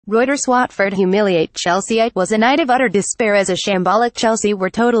Reuters. Watford humiliate Chelsea. It was a night of utter despair as a shambolic Chelsea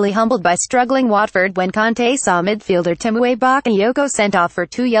were totally humbled by struggling Watford when Conte saw midfielder Bakayoko sent off for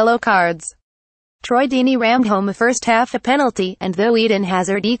 2 yellow cards. Troy Deeney rammed home a first-half penalty, and though Eden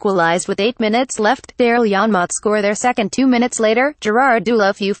Hazard equalised with 8 minutes left, Janmaat scored their second 2 minutes later. Gerard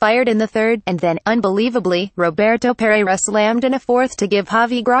Deulofeu fired in the third, and then, unbelievably, Roberto Pereyra slammed in a fourth to give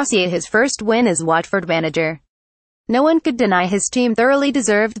Javi Gracia his first win as Watford manager. No one could deny his team thoroughly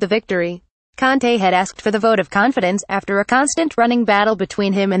deserved the victory. Conte had asked for the vote of confidence after a constant running battle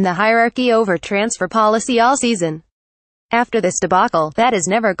between him and the hierarchy over transfer policy all season. After this debacle, that is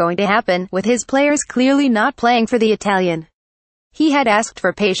never going to happen, with his players clearly not playing for the Italian. He had asked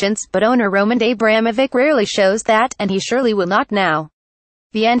for patience, but owner Roman Abramovich rarely shows that, and he surely will not now.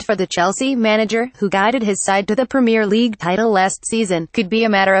 The end for the Chelsea manager, who guided his side to the Premier League title last season, could be a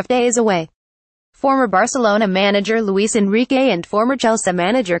matter of days away. Former Barcelona manager Luis Enrique and former Chelsea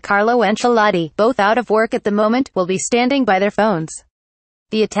manager Carlo Ancelotti, both out of work at the moment, will be standing by their phones.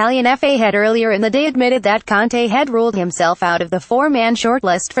 The Italian FA had earlier in the day admitted that Conte had ruled himself out of the 4-man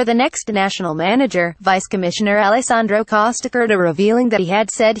shortlist for the next national manager, Vice Commissioner Alessandro Costacurta revealing that he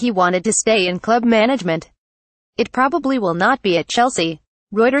had said he wanted to stay in club management. It probably will not be at Chelsea.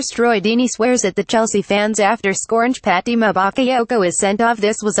 Reuters. Troy Deeney swears at the Chelsea fans after scoring Patimo Bakayoko is sent off.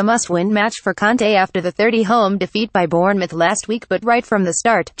 This was a must-win match for Conte after the 30-home defeat by Bournemouth last week, but right from the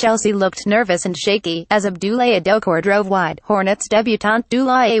start, Chelsea looked nervous and shaky, as Abdoulaye Doucouré drove wide. Hornets debutant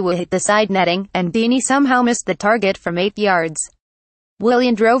Abdoulaye hit the side netting, and Deeney somehow missed the target from 8 yards.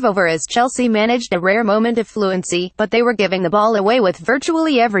 Willian drove over as Chelsea managed a rare moment of fluency, but they were giving the ball away with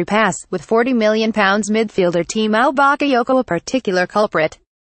virtually every pass, with £40 million midfielder Timo Bakayoko a particular culprit.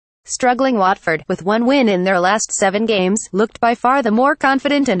 Struggling Watford, with 1 win in their last 7 games, looked by far the more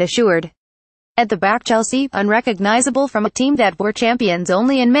confident and assured. At the back, Chelsea, unrecognizable from a team that were champions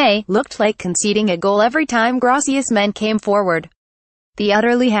only in May, looked like conceding a goal every time Gracia's men came forward. The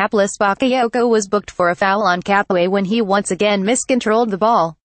utterly hapless Bakayoko was booked for a foul on Capoue when he once again miscontrolled the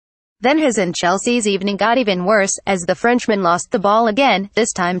ball. Then his and Chelsea's evening got even worse, as the Frenchman lost the ball again,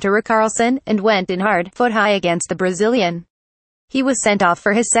 this time to Richarlison, and went in hard, foot-high against the Brazilian. He was sent off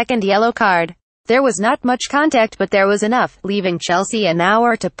for his second yellow card. There was not much contact, but there was enough, leaving Chelsea an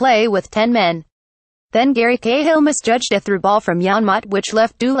hour to play with 10 men. Then Gary Cahill misjudged a through ball from Janmaat which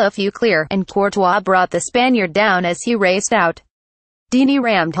left Deulofeu clear, and Courtois brought the Spaniard down as he raced out. Deeney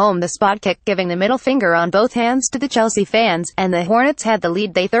rammed home the spot kick, giving the middle finger on both hands to the Chelsea fans, and the Hornets had the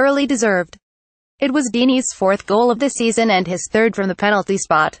lead they thoroughly deserved. It was Deeney's 4th goal of the season and his 3rd from the penalty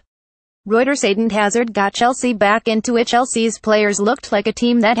spot. Reuters. Eden Hazard got Chelsea back into it. Chelsea's players looked like a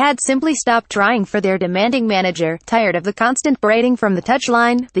team that had simply stopped trying for their demanding manager, tired of the constant berating from the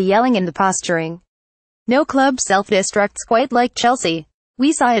touchline, the yelling and the posturing. No club self-destructs quite like Chelsea.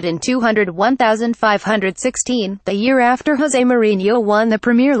 We saw it in 2001-516, the year after Jose Mourinho won the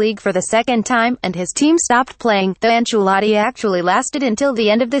Premier League for the 2nd time, and his team stopped playing. The Ancelotti actually lasted until the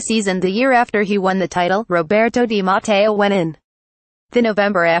end of the season the year after he won the title. Roberto Di Matteo went in the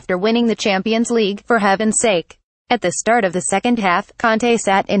November after winning the Champions League, for heaven's sake. At the start of the second half, Conte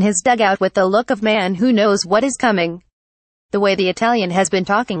sat in his dugout with the look of man who knows what is coming. The way the Italian has been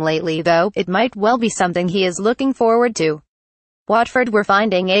talking lately, though, it might well be something he is looking forward to. Watford were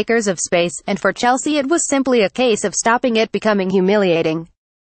finding acres of space, and for Chelsea it was simply a case of stopping it becoming humiliating.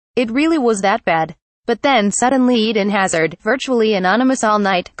 It really was that bad. But then suddenly Eden Hazard, virtually anonymous all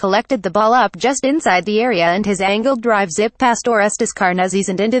night, collected the ball up just inside the area and his angled drive zipped past Orestes Carnezes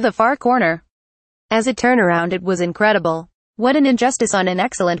and into the far corner. As a turnaround it was incredible. What an injustice on an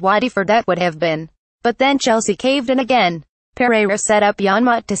excellent Watford that would have been. But then Chelsea caved in again. Pereyra set up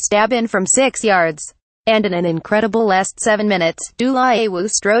Janmaat to stab in from 6 yards. And in an incredible last 7 minutes, Abdoulaye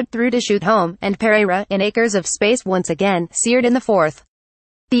strode through to shoot home, and Pereyra, in acres of space once again, seared in the 4th.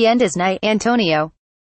 The end is nigh, Antonio.